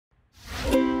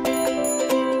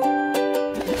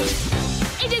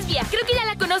Sofía. Creo que ya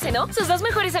la conoce, ¿no? Sus dos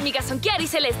mejores amigas son Kiara y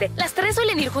Celeste. Las tres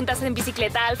suelen ir juntas en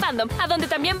bicicleta al fandom, a donde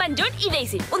también van John y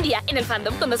Daisy. Un día, en el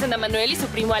fandom, conocen a Manuel y su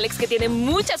primo Alex, que tiene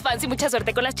muchas fans y mucha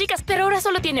suerte con las chicas, pero ahora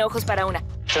solo tiene ojos para una.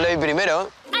 Yo la vi primero.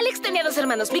 Alex tenía dos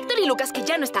hermanos, Víctor y Lucas, que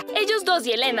ya no está. Ellos dos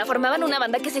y Elena formaban una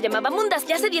banda que se llamaba Mundas.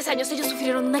 Y hace 10 años ellos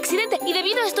sufrieron un accidente. Y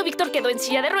debido a esto, Víctor quedó en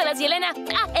silla de ruedas y Elena...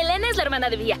 Elena es la hermana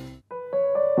de Vía.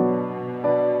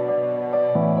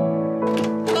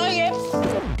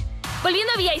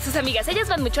 Volviendo a Vía y sus amigas, ellas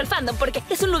van mucho al fandom porque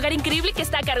es un lugar increíble que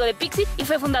está a cargo de Pixie y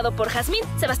fue fundado por Jazmín,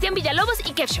 Sebastián Villalobos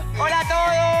y Kevsho. ¡Hola a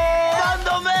todos!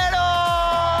 ¡Fandomeros!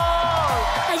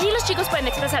 Allí los chicos pueden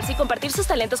expresarse y compartir sus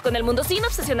talentos con el mundo sin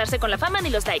obsesionarse con la fama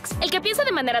ni los likes. El que piensa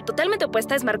de manera totalmente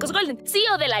opuesta es Marcos Golden,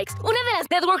 CEO de Likes, una de las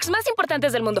networks más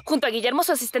importantes del mundo, junto a Guillermo,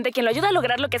 su asistente, quien lo ayuda a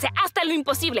lograr lo que sea, hasta lo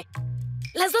imposible.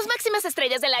 Las dos máximas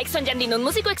estrellas de Likes son Yandine, un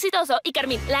músico exitoso, y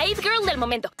Carmín, la it girl del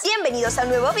momento. Bienvenidos al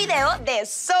nuevo video de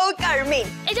So Carmín.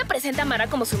 Ella presenta a Mara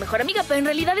como su mejor amiga, pero en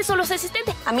realidad es solo su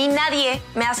asistente. A mí nadie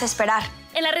me hace esperar.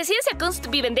 En la residencia Kunst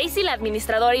viven Daisy, la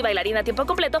administradora y bailarina a tiempo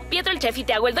completo, Pietro el chef y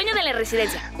Tiago, el dueño de la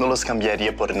residencia. No los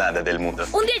cambiaría por nada del mundo.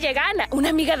 Un día llega Ana, una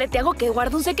amiga de Tiago que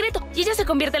guarda un secreto, y ella se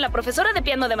convierte en la profesora de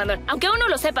piano de Manuel. Aunque aún no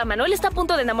lo sepa, Manuel está a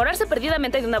punto de enamorarse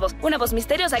perdidamente de una voz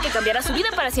misteriosa que cambiará su vida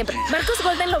para siempre. ¿Marcos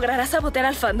Golden logrará sabotear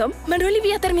al fandom? ¿Manuel y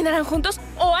Vía terminarán juntos?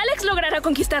 ¿O Alex logrará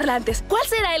conquistarla antes? ¿Cuál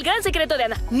será el gran secreto de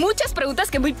Ana? Muchas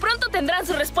preguntas que muy pronto tendrán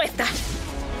su respuesta.